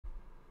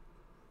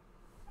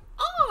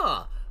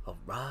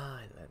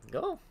Alright, let's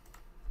go.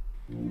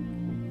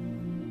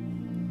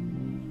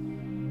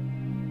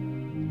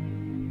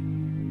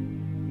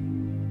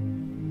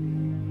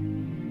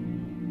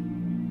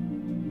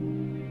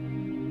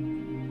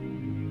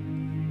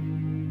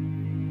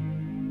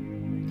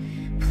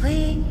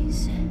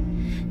 Please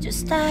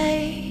just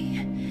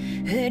stay.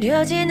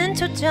 흐려지는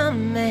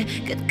초점에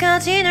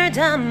끝까지 널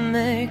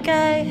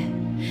담을게.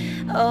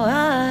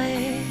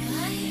 Oh,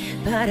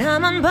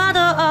 바라만 봐도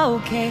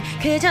okay.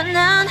 그저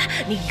난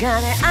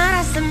네가 날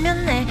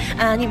알았으면 해.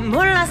 아니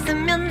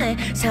몰랐으면 해.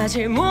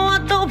 사실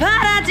무엇도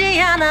바라지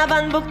않아.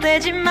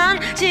 반복되지만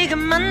지금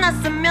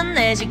만났으면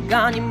해.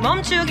 시간이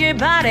멈추길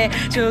바래.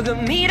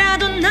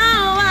 조금이라도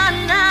너와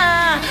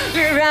나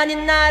We're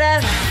running out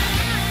of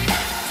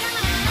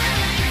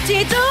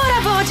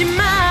뒤돌아보지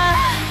마.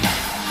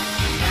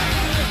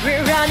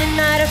 We're running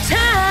out of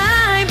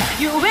time.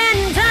 You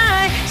and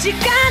I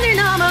시간을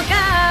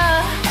넘어가.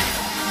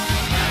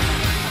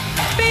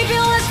 Baby,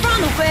 let's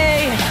run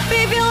away.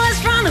 Baby,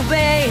 let's run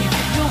away.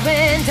 You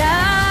and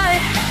I.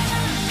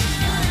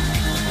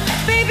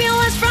 Baby,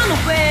 let's run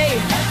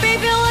away.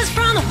 Baby, let's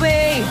run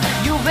away.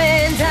 You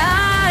and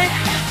I.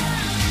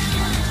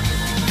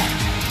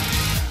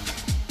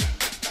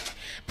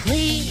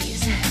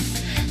 Please,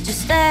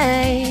 just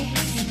stay.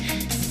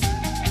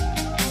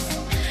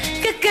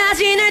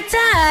 끝까지 날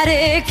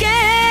따를게.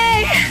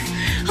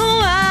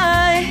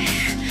 Why?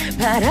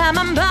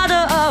 바라만 봐도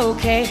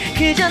okay.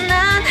 그저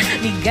난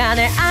네가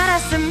날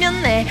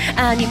알았으면 해.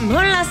 아니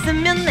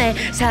몰랐으면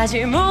해.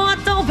 사실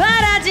무엇도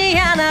바라지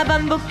않아.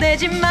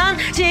 반복되지만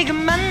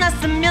지금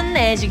만났으면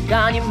해.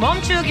 시간이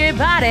멈추길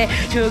바래.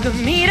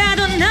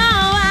 조금이라도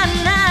너와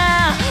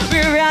나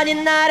We're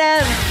running out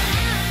of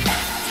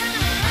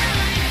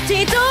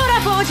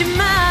뒤돌아보지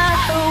마.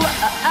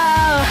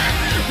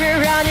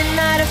 We're running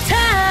out of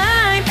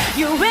time.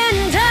 You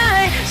and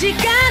I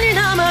시간을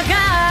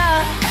넘어가.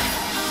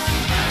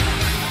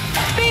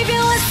 Baby,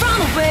 let's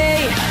run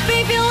away.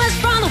 Baby,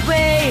 let's run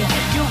away.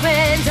 You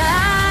and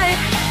I.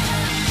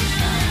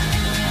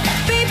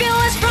 Baby,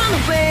 let's run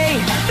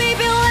away.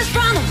 Baby, let's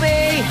run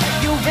away.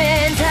 You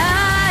and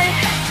I.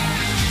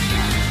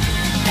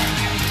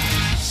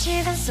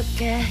 시간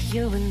속에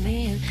you and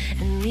me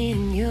and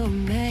you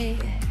and me.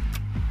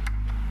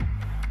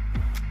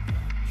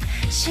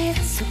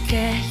 시간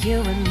속에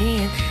you and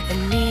me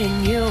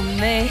and you and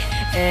me.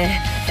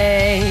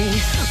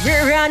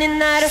 We're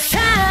running out of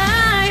time.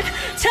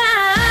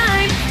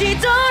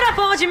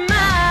 뒤돌아보지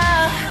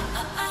마.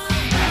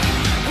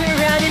 We're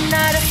running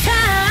out of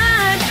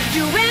time.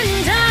 You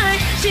and I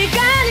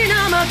시간을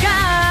넘어가.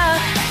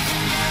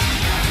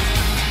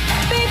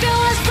 Baby,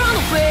 let's run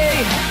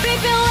away.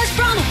 Baby, let's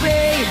run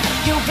away.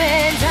 You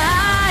and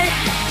I.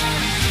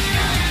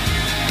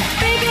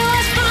 Baby,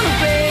 let's run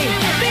away.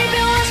 Baby,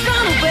 let's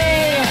run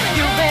away.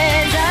 You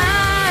and I.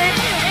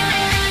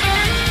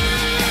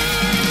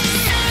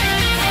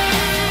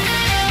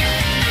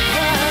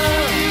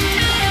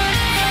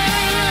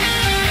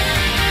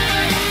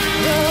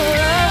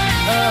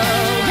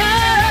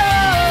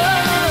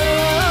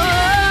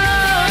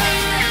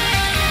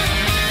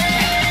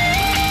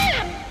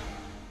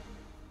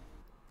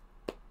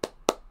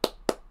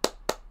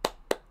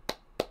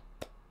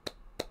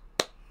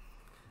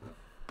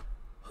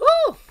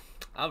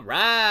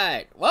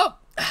 Alright, well,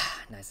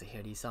 nice to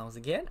hear these songs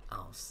again.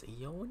 I'll see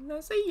you when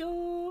I see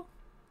you.